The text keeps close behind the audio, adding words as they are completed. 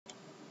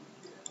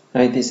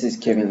Hi, this is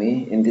Kevin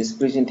Lee. In this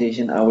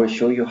presentation, I will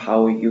show you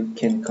how you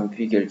can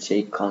configure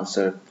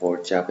JConsole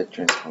for Java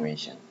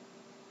transformation.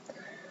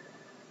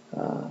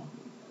 Uh,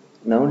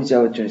 Not only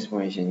Java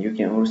transformation, you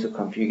can also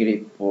configure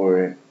it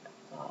for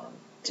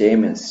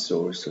JMS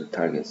source or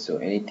target, so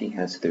anything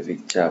has to do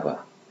with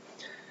Java.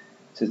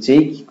 So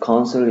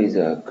JConsole is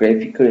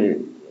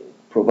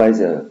provides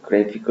a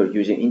graphical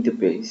user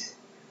interface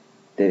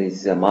that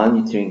is a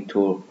monitoring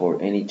tool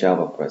for any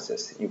Java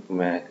process. In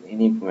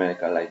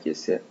Informatica, like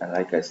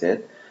I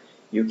said,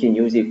 you can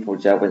use it for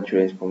Java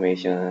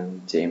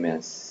transformation,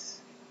 JMS,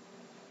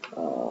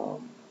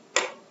 um,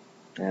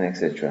 and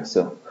etc.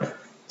 So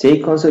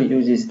JConsole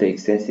uses the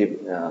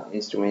extensive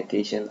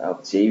instrumentation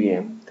of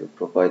JVM to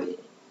provide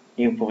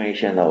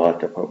information about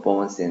the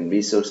performance and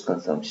resource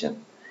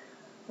consumption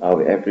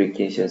of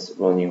applications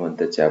running on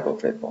the Java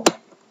platform.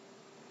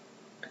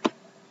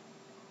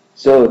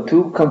 So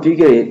to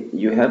configure it,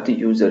 you have to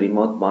use a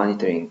remote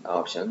monitoring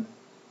option,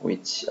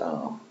 which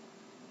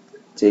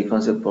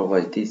JConsole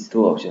provides these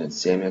two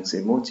options: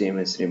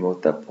 JMS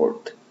remote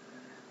port.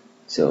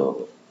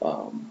 So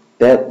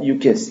that you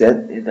can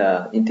set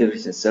the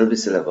integration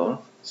service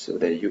level so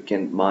that you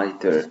can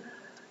monitor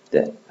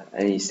that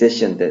any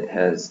session that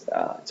has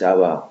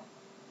Java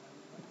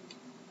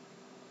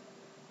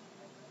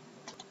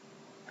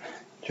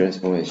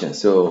transformation.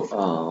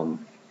 So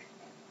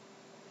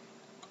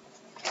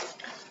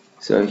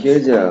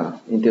here's the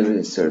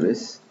integration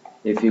service.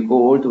 If you go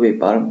all the way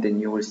bottom,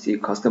 then you will see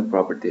custom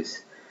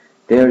properties.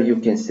 There you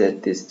can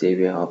set these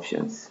JVM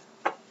options.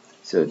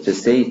 So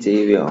just say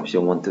JVM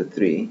option 1, 2,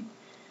 3,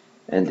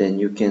 and then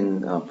you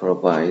can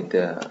provide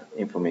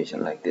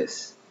information like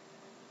this.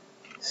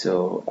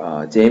 So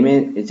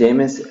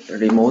JMS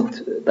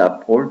remote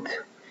port,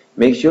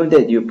 make sure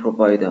that you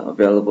provide an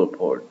available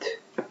port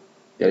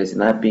that is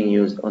not being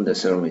used on the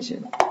server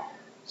machine.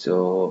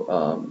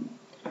 So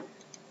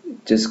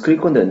just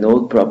click on the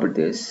node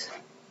properties,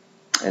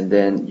 and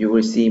then you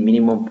will see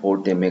minimum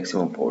port and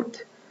maximum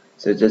port.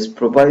 So just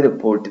provide a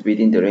port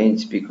within the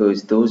range,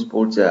 because those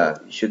ports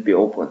should be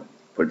open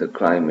for the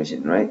client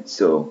machine, right?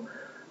 So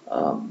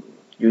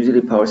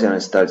usually PowerCenter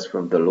starts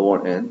from the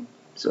lower end,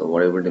 so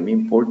whatever the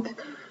min port,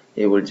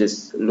 it will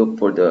just look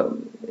for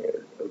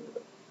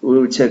we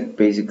will check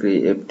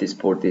basically if this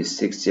port is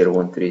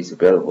 6013 is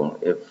available.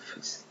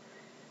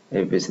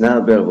 If it's not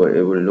available,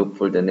 it will look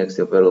for the next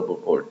available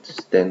port.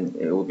 Then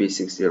it will be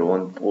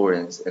 6014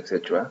 and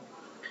etc.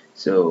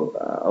 So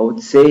I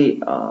would say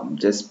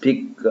just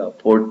pick a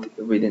port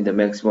within the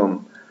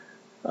maximum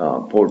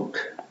port,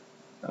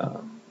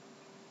 uh,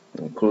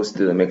 close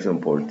to the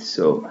maximum port.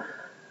 So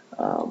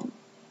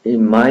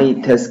in my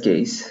test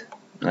case,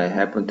 I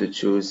happen to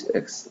choose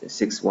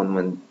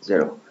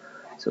X6110.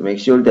 So make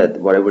sure that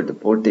whatever the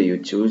port that you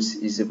choose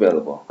is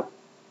available.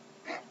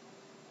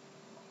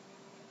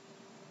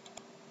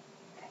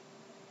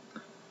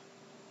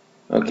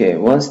 Okay,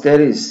 once that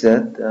is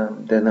set,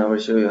 then I will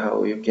show you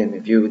how you can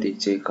view the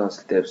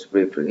JConsole tabs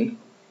briefly.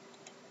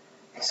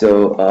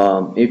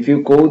 So if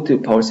you go to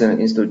PowerCenter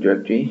install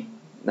directory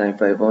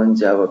 951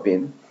 Java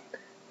bin,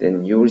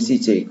 then you will see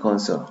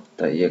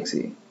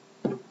JConsole.exe.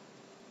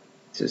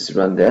 Just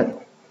run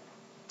that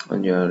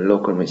on your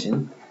local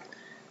machine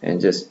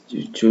and just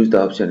choose the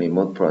option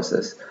remote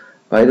process.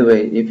 By the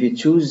way, if you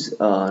choose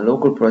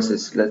local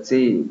process, let's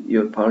say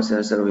your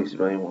PowerCenter server is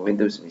running on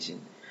Windows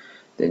machine,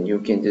 then you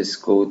can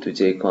just go to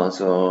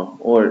JConsole,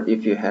 or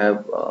if you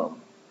have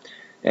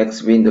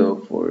X window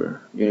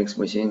for Unix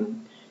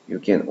machine, you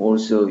can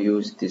also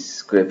use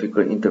this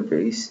graphical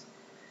interface.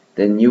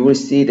 Then you will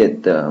see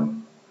that the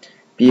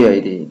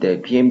PID, the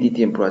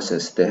PMDTM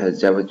process that has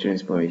Java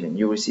transformation,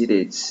 you will see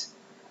that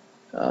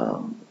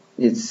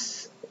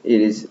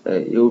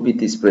it will be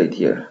displayed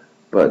here,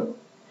 but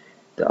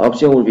the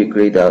option will be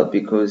grayed out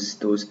because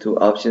those two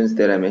options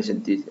that I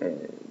mentioned,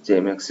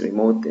 JMX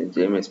remote and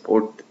JMS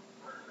port,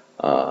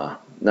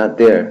 not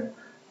there.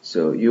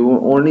 So you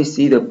will only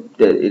see that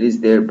it is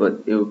there,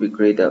 but it will be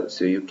grayed out,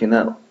 so you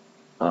cannot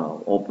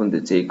open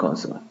the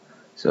JConsole.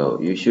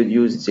 So you should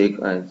use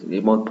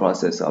remote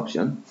process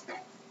option.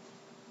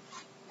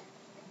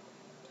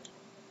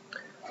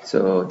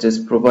 So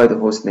just provide the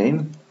host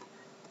name,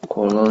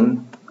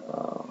 colon,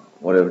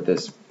 whatever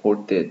this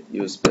port that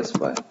you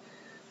specify.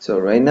 So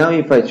right now,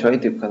 if I try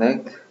to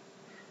connect,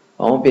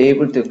 I won't be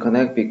able to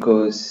connect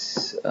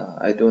because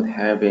I don't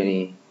have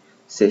any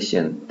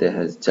session that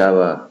has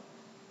Java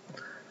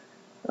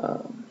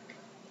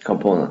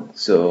component.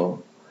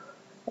 So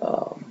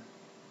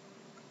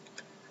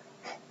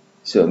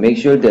so make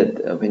sure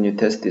that when you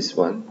test this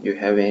one, you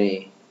have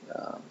any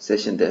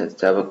session that has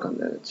Java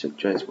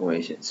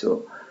transformation.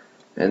 So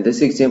in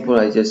this example,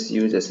 I just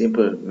use a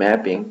simple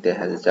mapping that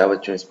has a Java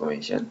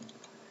transformation,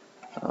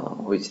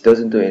 which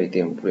doesn't do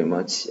anything pretty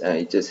much.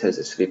 It just has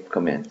a script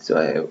command. So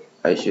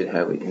I should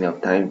have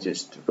enough time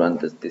just to run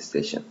this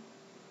session.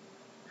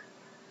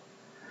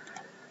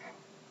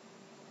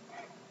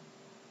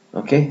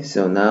 Okay,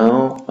 so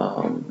now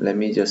let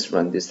me just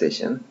run this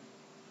session.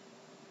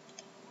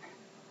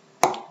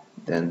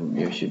 then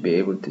you should be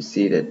able to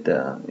see that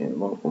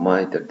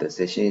monitor the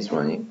session is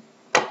running.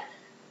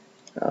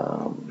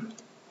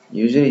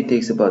 Usually it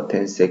takes about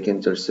 10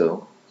 seconds or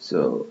so,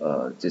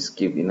 so just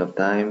give enough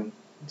time,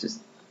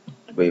 just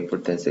wait for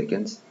 10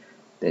 seconds,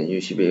 then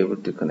you should be able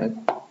to connect.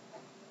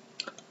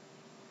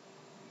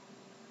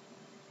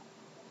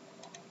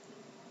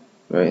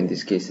 Well, in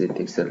this case it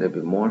takes a little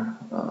bit more,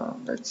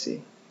 let's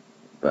see,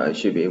 but I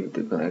should be able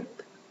to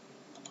connect.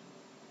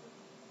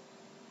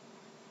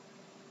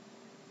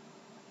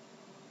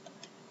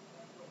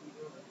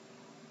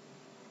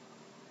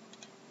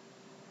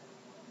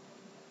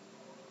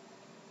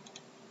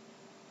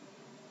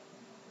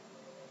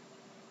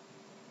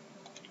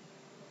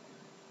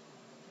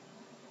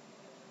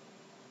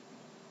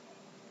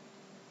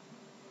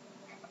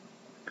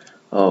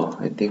 Oh,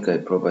 I think I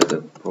provided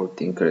the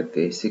port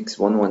incorrectly,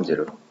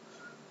 6110.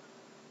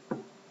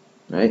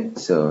 Right,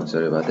 so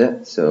sorry about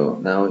that. So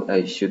now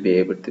I should be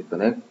able to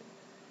connect,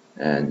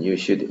 and you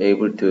should be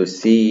able to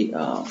see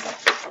um,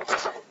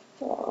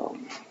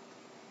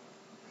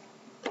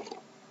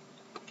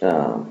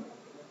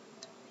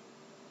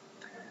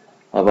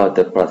 about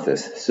the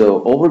process. So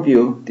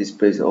overview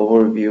displays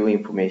overview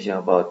information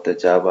about the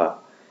Java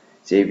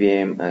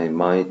JVM and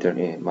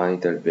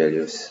monitor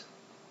values.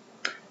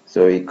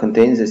 So it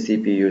contains the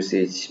CPU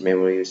usage,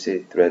 memory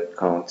usage, thread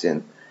counts,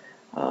 and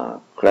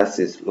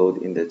classes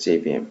load in the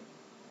JVM,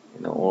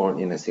 or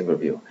in a single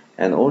view.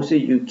 And also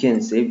you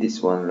can save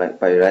this one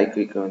by right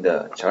clicking on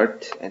the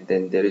chart, and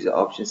then there is an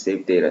option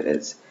save data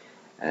as,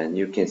 and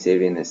you can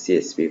save in a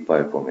CSV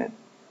file format.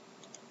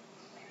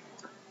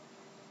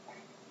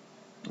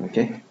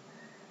 Okay,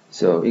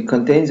 so it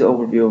contains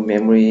overview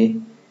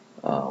memory,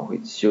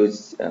 which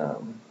shows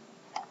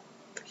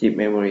heap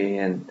memory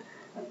and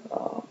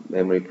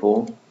memory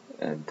pool,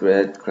 and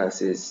thread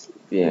classes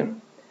VM.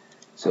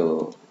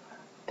 So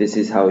this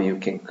is how you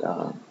can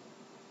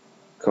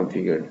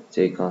configure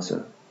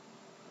JConsole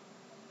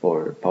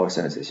for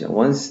PowerCenter session.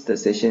 Once the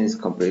session is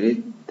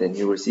completed, then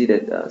you will see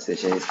that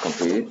session is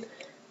completed.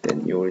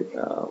 Then you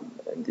will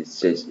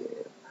this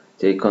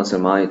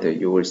JConsole monitor,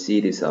 you will see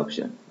this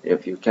option.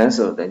 If you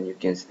cancel, then you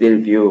can still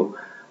view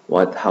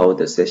how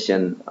the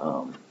session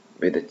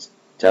with the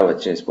Java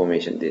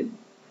transformation did.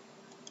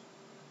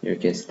 You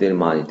can still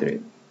monitor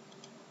it.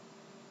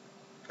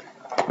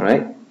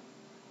 Alright,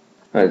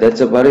 that's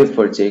about it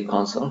for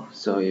JConsole.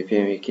 So if you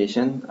have any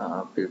question,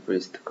 feel free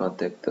to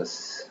contact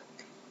us.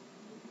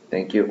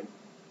 Thank you.